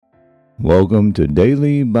Welcome to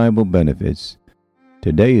Daily Bible Benefits.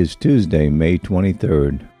 Today is Tuesday, May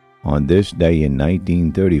 23rd. On this day in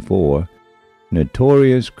 1934,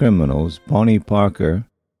 notorious criminals Bonnie Parker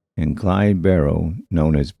and Clyde Barrow,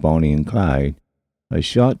 known as Bonnie and Clyde, are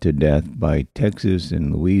shot to death by Texas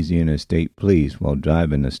and Louisiana State Police while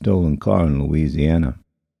driving a stolen car in Louisiana.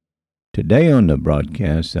 Today on the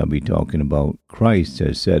broadcast, I'll be talking about Christ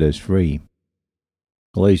has set us free.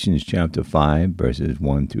 Galatians chapter 5, verses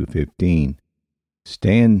 1 through 15.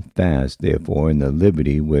 Stand fast, therefore, in the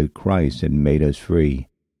liberty where Christ had made us free,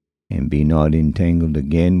 and be not entangled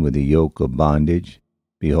again with the yoke of bondage.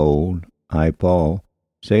 Behold, I, Paul,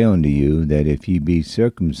 say unto you that if ye be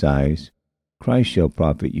circumcised, Christ shall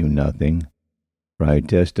profit you nothing. For I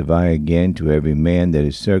testify again to every man that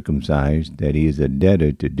is circumcised, that he is a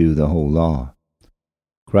debtor to do the whole law.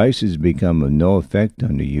 Christ is become of no effect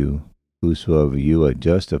unto you. Whosoever you are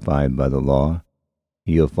justified by the law,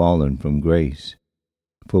 ye are fallen from grace.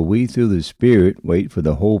 For we through the Spirit wait for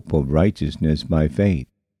the hope of righteousness by faith.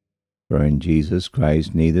 For in Jesus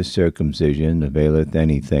Christ neither circumcision availeth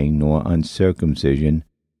anything, nor uncircumcision,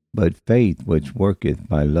 but faith which worketh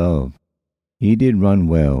by love. Ye did run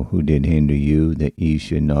well, who did hinder you, that ye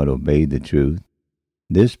should not obey the truth.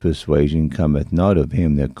 This persuasion cometh not of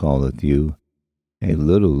him that calleth you. A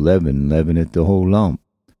little leaven leaveneth the whole lump.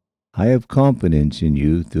 I have confidence in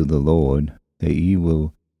you through the Lord, that ye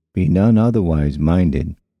will be none otherwise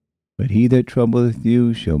minded. But he that troubleth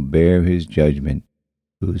you shall bear his judgment,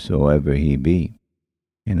 whosoever he be.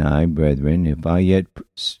 And I, brethren, if I yet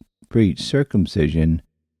preach circumcision,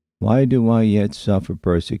 why do I yet suffer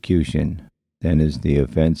persecution? Then is the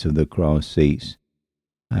offence of the cross ceased.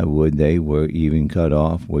 I would they were even cut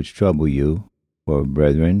off which trouble you. For,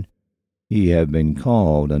 brethren, ye have been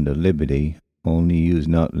called unto liberty. Only use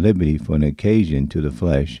not liberty for an occasion to the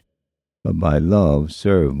flesh, but by love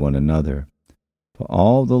serve one another. For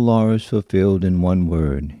all the law is fulfilled in one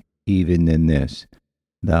word, even in this,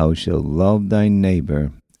 thou shalt love thy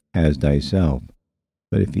neighbour as thyself.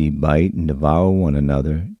 But if ye bite and devour one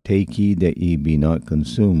another, take heed that ye be not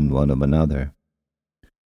consumed one of another.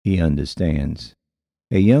 He understands.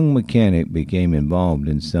 A young mechanic became involved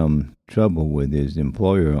in some trouble with his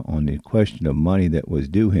employer on the question of money that was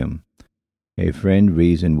due him. A friend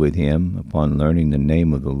reasoned with him upon learning the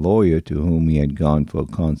name of the lawyer to whom he had gone for a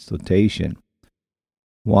consultation.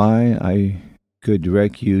 Why, I could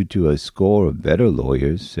direct you to a score of better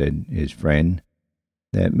lawyers, said his friend.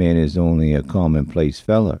 That man is only a commonplace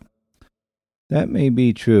fellow. That may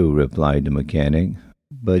be true, replied the mechanic,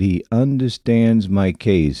 but he understands my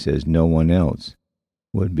case as no one else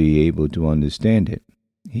would be able to understand it.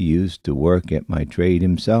 He used to work at my trade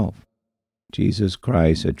himself. Jesus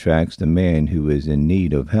Christ attracts the man who is in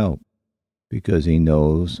need of help, because he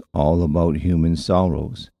knows all about human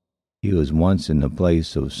sorrows. He was once in the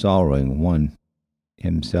place of sorrowing one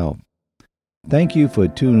himself. Thank you for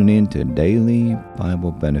tuning in to Daily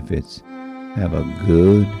Bible Benefits. Have a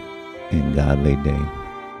good and godly day.